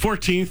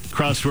14th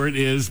crossword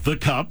is the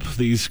cup.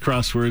 These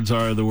crosswords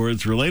are the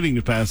words relating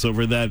to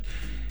Passover that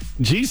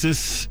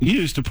Jesus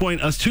used to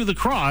point us to the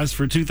cross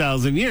for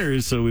 2,000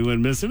 years, so we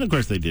wouldn't miss it. Of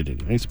course, they did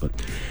anyways, but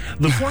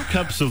the 4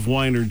 cups of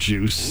wine or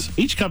juice,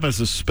 each cup has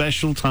a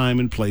special time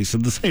and place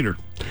in the Seder.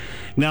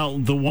 Now,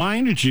 the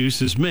wine or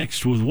juice is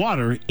mixed with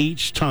water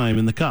each time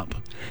in the cup.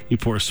 You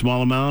pour a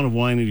small amount of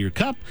wine into your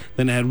cup,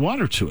 then add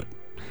water to it.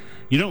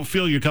 You don't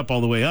fill your cup all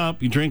the way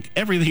up. You drink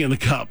everything in the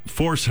cup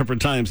 4 separate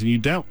times, and you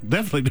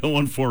definitely don't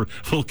want 4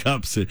 full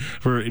cups.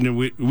 For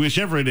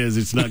whichever it is,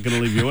 it's not going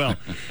to leave you well.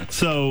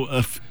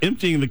 So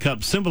emptying the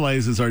cup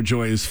symbolizes our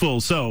joy is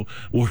full. So,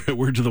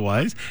 word to the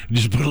wise,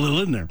 just put a little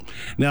in there.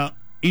 Now,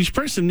 each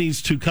person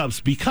needs 2 cups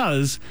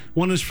because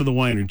one is for the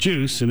wine or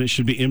juice, and it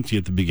should be empty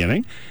at the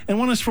beginning, and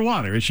one is for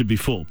water. It should be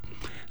full.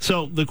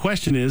 So the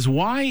question is,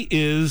 why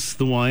is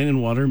the wine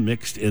and water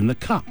mixed in the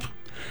cup?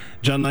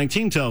 John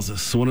 19 tells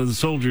us, one of the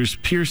soldiers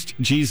pierced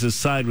Jesus'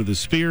 side with a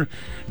spear,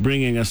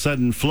 bringing a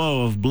sudden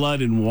flow of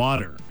blood and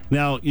water.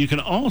 Now, you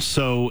can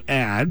also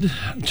add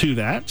to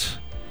that,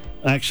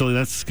 actually,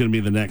 that's going to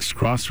be the next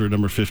crossword,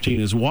 number 15,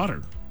 is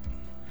water.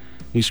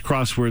 These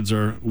crosswords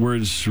are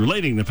words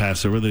relating to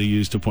Passover that he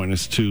used to point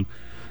us to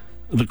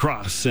the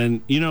cross.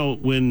 And,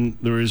 when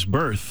there is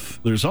birth,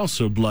 there's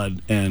also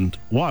blood and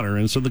water.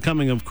 And so the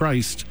coming of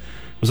Christ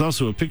was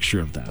also a picture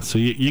of that. So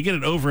you get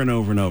it over and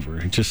over and over,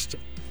 just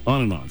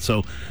on and on.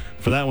 So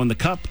for that one, the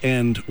cup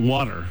and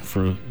water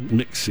for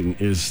mixing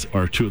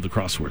are 2 of the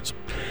crosswords.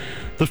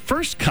 The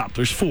first cup,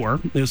 there's 4,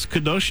 is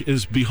kadosh,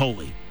 is be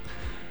holy.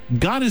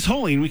 God is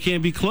holy, and we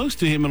can't be close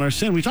to him in our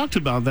sin. We talked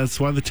about that's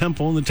why the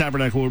temple and the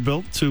tabernacle were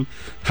built, to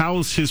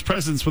house his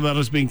presence without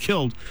us being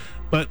killed.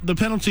 But the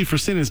penalty for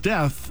sin is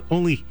death.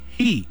 Only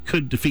he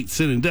could defeat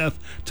sin and death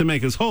to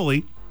make us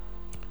holy.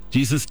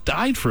 Jesus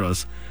died for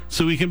us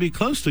so we can be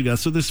close to God.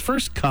 So this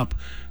first cup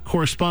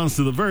corresponds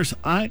to the verse,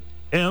 I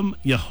am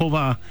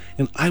Yehovah,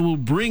 and I will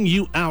bring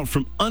you out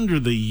from under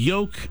the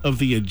yoke of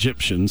the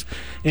Egyptians.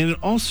 And it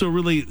also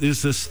really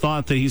is this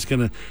thought that he's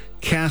going to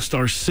cast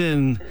our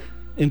sin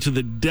into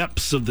the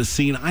depths of the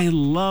sea. And I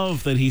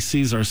love that he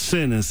sees our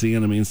sin as the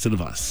enemy instead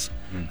of us.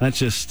 That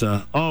just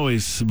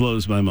always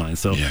blows my mind.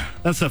 So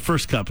that's the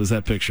first cup, is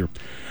that picture.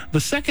 The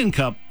second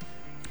cup,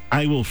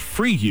 I will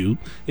free you,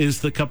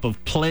 is the cup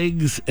of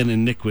plagues and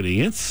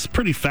iniquity. It's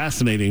pretty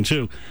fascinating,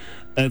 too.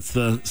 That's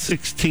the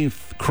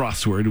 16th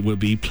crossword, would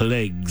be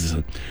plagues.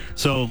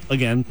 So,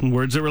 again,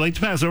 words that relate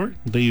to Passover,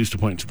 they used to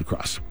point to the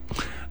cross.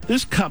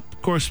 This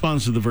cup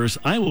corresponds to the verse,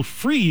 I will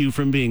free you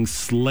from being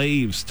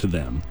slaves to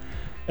them.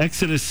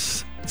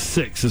 Exodus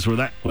 6 is where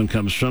that one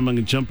comes from. I'm going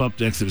to jump up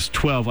to Exodus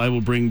 12. I will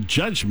bring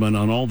judgment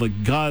on all the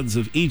gods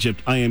of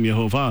Egypt. I am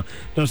Yehovah.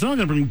 Now, it's not going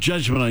to bring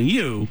judgment on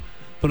you,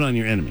 but on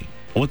your enemy.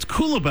 What's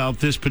cool about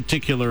this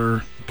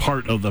particular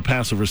part of the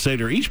Passover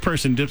Seder, each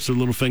person dips their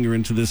little finger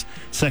into this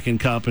second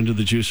cup, into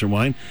the juice or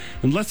wine,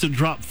 and lets a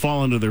drop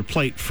fall into their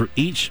plate for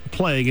each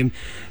plague. And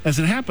as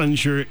it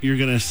happens, you're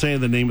going to say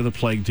the name of the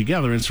plague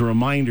together. It's a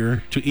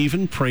reminder to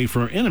even pray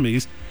for our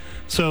enemies.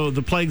 So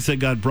the plagues that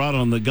God brought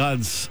on the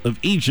gods of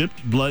Egypt,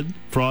 blood,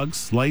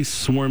 frogs, lice,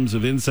 swarms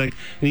of insects,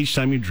 and each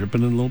time you're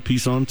dripping a little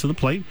piece onto the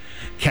plate,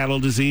 cattle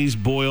disease,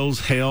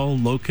 boils, hail,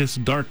 locusts,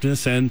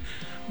 darkness, and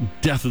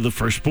death of the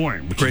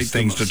firstborn. Great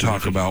things to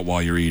talk about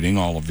while you're eating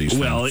all of these things.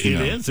 Well, it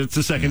is. It's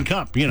the second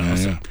cup,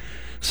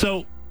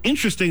 So,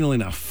 interestingly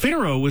enough,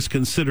 Pharaoh was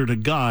considered a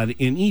god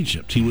in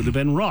Egypt. He would have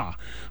been Ra.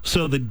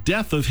 So the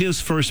death of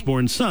his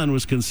firstborn son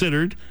was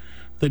considered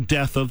the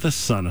death of the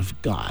Son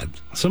of God.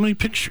 So many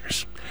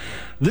pictures.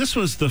 This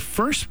was the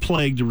first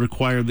plague to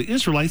require the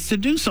Israelites to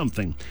do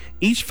something.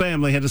 Each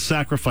family had to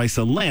sacrifice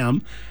a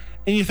lamb,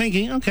 and you're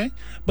thinking, okay.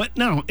 But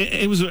no,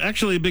 it was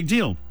actually a big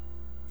deal.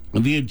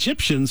 The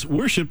Egyptians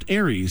worshipped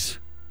Ares,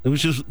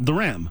 which is the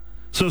ram.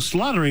 So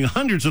slaughtering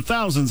hundreds of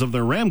thousands of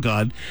their ram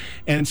god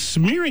and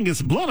smearing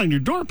its blood on your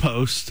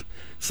doorpost,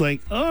 it's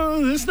like,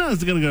 oh, this not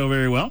going to go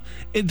very well.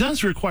 It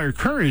does require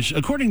courage.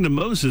 According to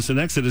Moses in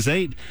Exodus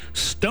 8,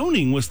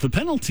 stoning was the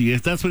penalty.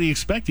 If that's what he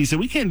expected, he said,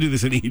 we can't do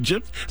this in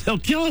Egypt. They'll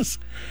kill us.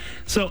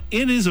 So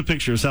it is a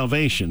picture of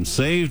salvation,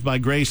 saved by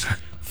grace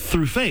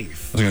through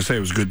faith. I was going to say it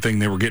was a good thing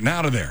they were getting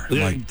out of there.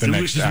 Like the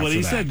next which is what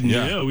he said.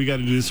 No, we got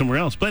to do this somewhere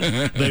else.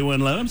 But they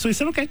wouldn't let him. So he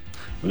said, okay,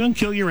 we're going to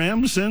kill your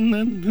rams, and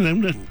then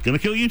I'm going to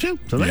kill you too.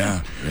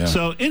 So,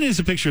 so it is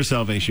a picture of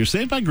salvation. You're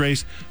saved by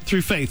grace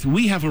through faith.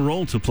 We have a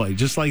role to play,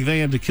 just like they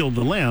had to kill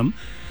the lamb.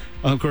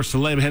 Of course, the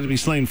lamb had to be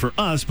slain for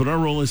us, but our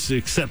role is to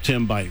accept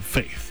him by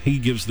faith. He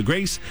gives the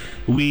grace.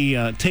 We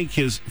take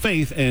his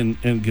faith and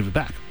give it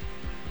back.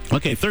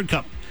 Okay, third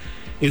cup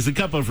is the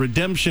cup of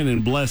redemption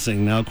and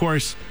blessing. Now, of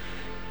course,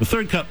 the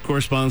third cup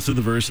corresponds to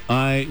the verse,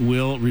 I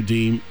will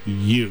redeem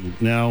you.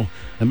 Now,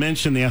 I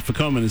mentioned the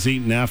afikomen is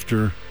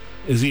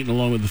eaten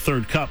along with the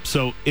third cup.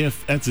 So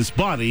if that's his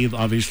body,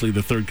 obviously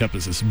the third cup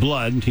is his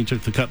blood. He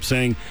took the cup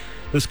saying,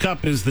 this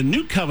cup is the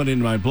new covenant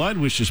in my blood,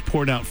 which is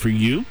poured out for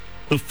you.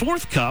 The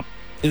fourth cup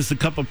is the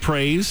cup of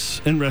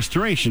praise and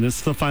restoration. It's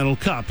the final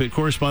cup. It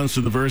corresponds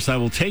to the verse, I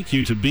will take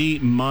you to be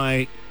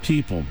my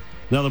people.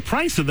 Now, the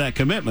price of that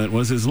commitment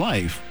was his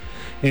life.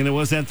 And it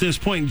was at this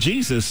point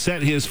Jesus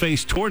set his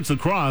face towards the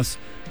cross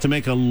to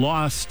make a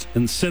lost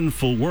and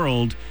sinful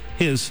world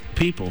his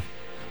people.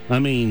 I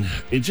mean,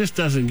 it just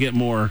doesn't get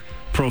more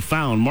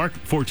profound. Mark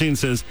 14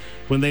 says,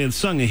 when they had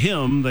sung a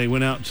hymn, they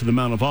went out to the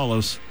Mount of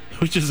Olives,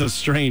 which is a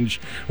strange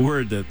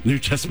word that New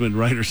Testament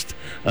writers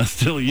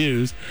still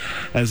use,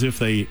 as if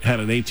they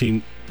had an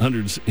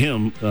 1800s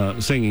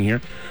hymn singing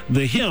here.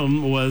 The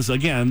hymn was,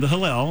 again, the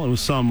Hallel. It was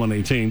Psalm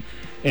 118.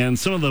 And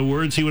some of the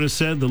words he would have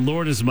said, the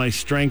Lord is my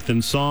strength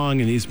and song,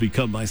 and he's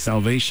become my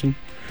salvation.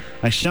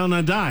 I shall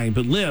not die,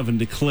 but live and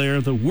declare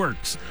the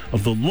works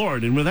of the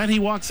Lord. And with that, he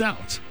walks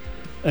out.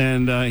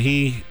 And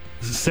he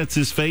sets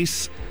his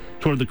face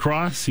toward the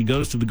cross. He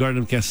goes to the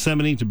Garden of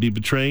Gethsemane to be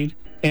betrayed.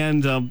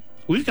 And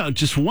we've got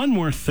just one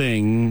more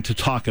thing to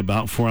talk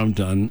about before I'm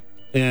done.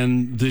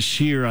 And this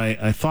year,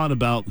 I thought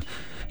about,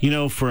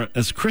 for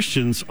as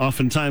Christians,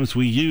 oftentimes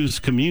we use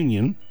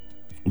communion,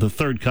 the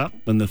third cup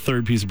and the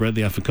third piece of bread,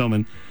 the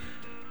afikomen,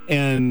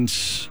 and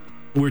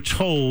we're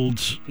told,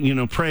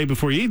 pray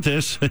before you eat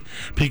this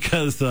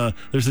because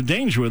there's a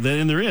danger with it,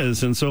 and there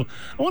is. And so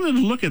I wanted to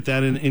look at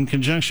that in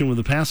conjunction with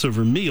the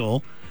Passover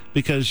meal,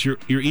 because you're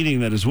eating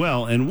that as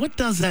well. And what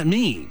does that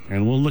mean?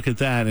 And we'll look at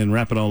that and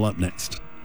wrap it all up next.